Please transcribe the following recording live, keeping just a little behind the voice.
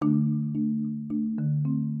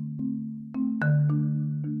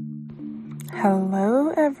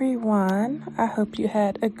Hello, everyone. I hope you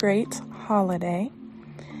had a great holiday.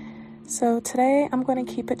 So today I'm going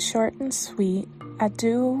to keep it short and sweet. I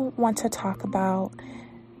do want to talk about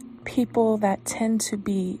people that tend to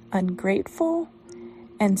be ungrateful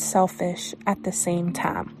and selfish at the same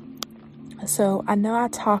time. So I know I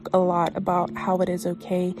talk a lot about how it is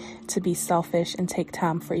okay to be selfish and take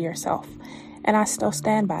time for yourself. And I still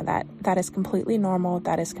stand by that. That is completely normal.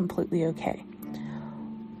 That is completely okay.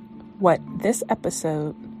 What this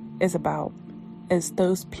episode is about is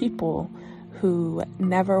those people who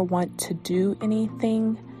never want to do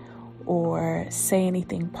anything or say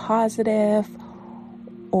anything positive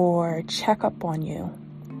or check up on you,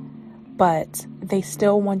 but they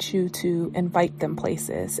still want you to invite them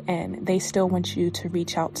places, and they still want you to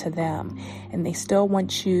reach out to them, and they still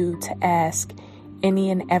want you to ask any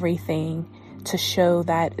and everything to show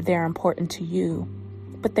that they're important to you,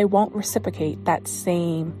 but they won't reciprocate that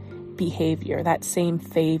same behavior, that same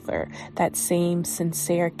favor, that same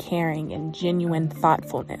sincere caring and genuine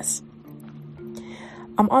thoughtfulness.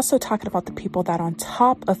 I'm also talking about the people that on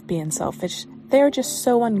top of being selfish, they're just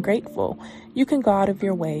so ungrateful. You can go out of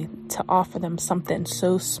your way to offer them something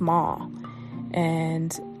so small,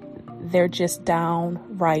 and they're just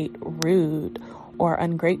downright rude or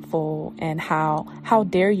ungrateful. And how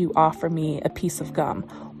dare you offer me a piece of gum?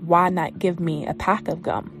 Why not give me a pack of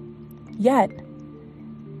gum? Yet,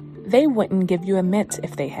 they wouldn't give you a mint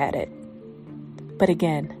if they had it. But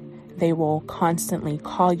again, they will constantly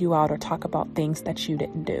call you out or talk about things that you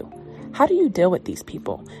didn't do. How do you deal with these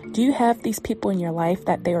people? Do you have these people in your life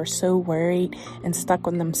that they are so worried and stuck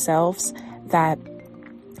on themselves that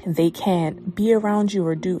they can't be around you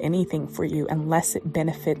or do anything for you unless it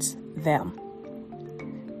benefits them?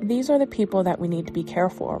 These are the people that we need to be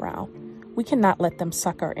careful around. We cannot let them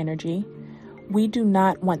suck our energy. We do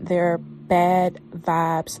not want their bad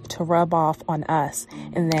vibes to rub off on us,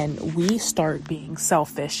 and then we start being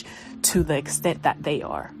selfish to the extent that they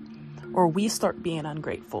are, or we start being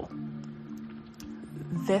ungrateful.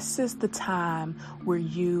 This is the time where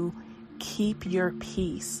you keep your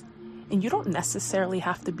peace, and you don't necessarily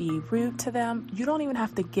have to be rude to them. You don't even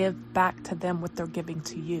have to give back to them what they're giving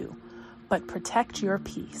to you, but protect your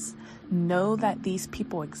peace. Know that these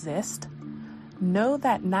people exist. Know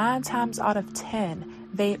that 9 times out of 10,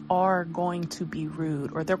 they are going to be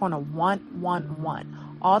rude, or they're going to want.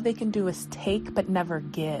 All they can do is take but never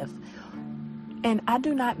give. And I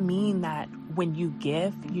do not mean that when you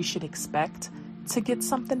give, you should expect to get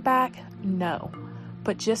something back. No,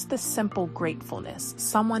 but just the simple gratefulness,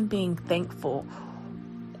 someone being thankful,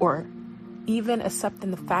 or even accepting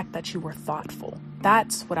the fact that you were thoughtful.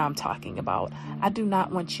 That's what I'm talking about. I do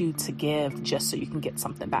not want you to give just so you can get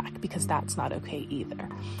something back, because that's not okay either.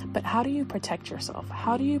 But how do you protect yourself?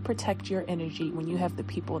 How do you protect your energy when you have the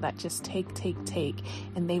people that just take,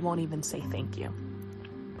 and they won't even say thank you?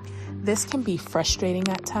 This can be frustrating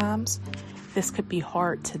at times. This could be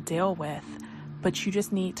hard to deal with, but you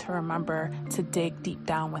just need to remember to dig deep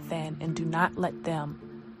down within and do not let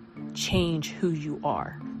them change who you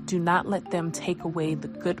are. Do not let them take away the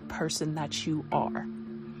good person that you are.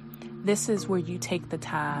 This is where you take the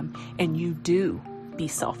time and you do be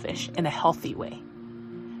selfish in a healthy way.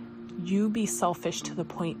 You be selfish to the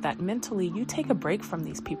point that mentally you take a break from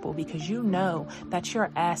these people, because you know that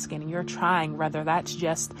you're asking and you're trying, whether that's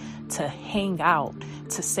just to hang out,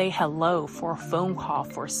 to say hello, for a phone call,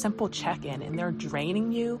 for a simple check-in, and they're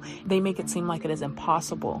draining you. They make it seem like it is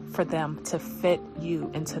impossible for them to fit you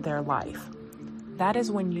into their life. That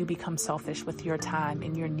is when you become selfish with your time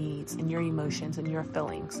and your needs and your emotions and your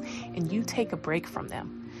feelings, and you take a break from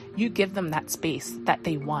them. You give them that space that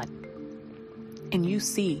they want, and you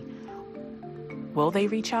see, will they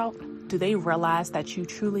reach out? Do they realize that you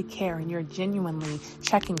truly care and you're genuinely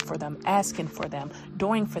checking for them, asking for them,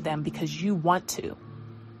 doing for them because you want to?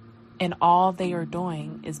 And all they are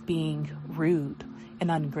doing is being rude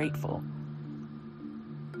and ungrateful.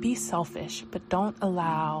 Be selfish, but don't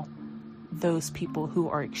allow those people who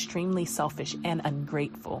are extremely selfish and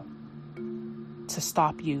ungrateful to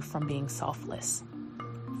stop you from being selfless.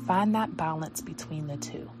 Find that balance between the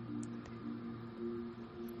two.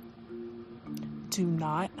 Do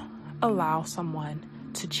not allow someone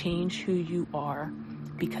to change who you are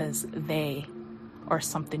because they are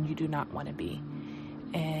something you do not want to be.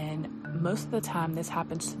 And most of the time, this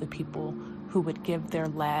happens to the people who would give their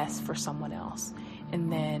last for someone else.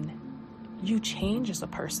 And then you change as a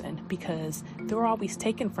person because they're always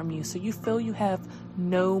taken from you. So you feel you have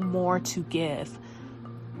no more to give.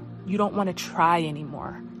 You don't want to try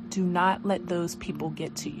anymore. Do not let those people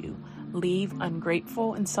get to you. Leave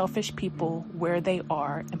ungrateful and selfish people where they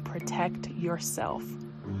are and protect yourself.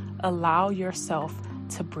 Allow yourself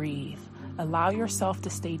to breathe. Allow yourself to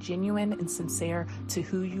stay genuine and sincere to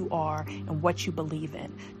who you are and what you believe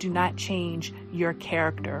in. Do not change your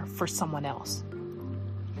character for someone else.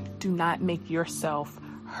 Do not make yourself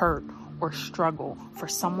hurt or struggle for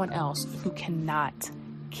someone else who cannot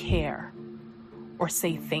care or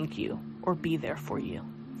say thank you or be there for you.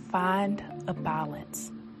 Find a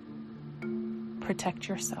balance. Protect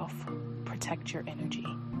yourself. Protect your energy.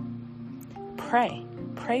 Pray.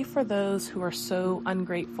 Pray for those who are so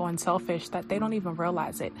ungrateful and selfish that they don't even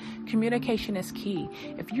realize it. Communication is key.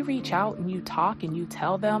 If you reach out and you talk and you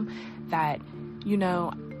tell them that,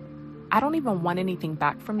 I don't even want anything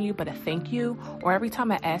back from you but a thank you, or every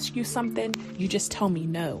time I ask you something, you just tell me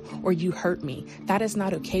no, or you hurt me. That is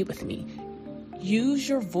not okay with me. Use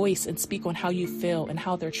your voice and speak on how you feel and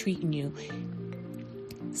how they're treating you.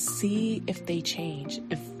 See if they change.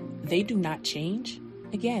 If they do not change,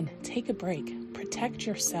 again, take a break. Protect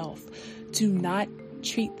yourself. Do not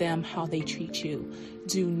treat them how they treat you.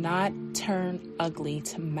 Do not turn ugly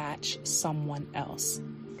to match someone else.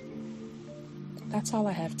 That's all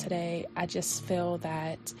I have today. I just feel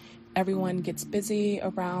that everyone gets busy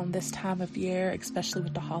around this time of year, especially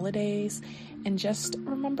with the holidays. And just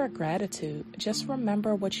remember gratitude. Just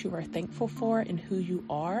remember what you are thankful for and who you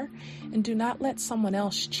are. And do not let someone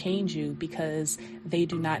else change you because they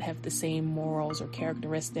do not have the same morals or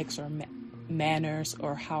characteristics or manners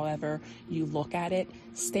or however you look at it.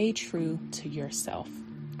 Stay true to yourself.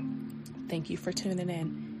 Thank you for tuning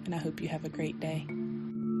in, and I hope you have a great day.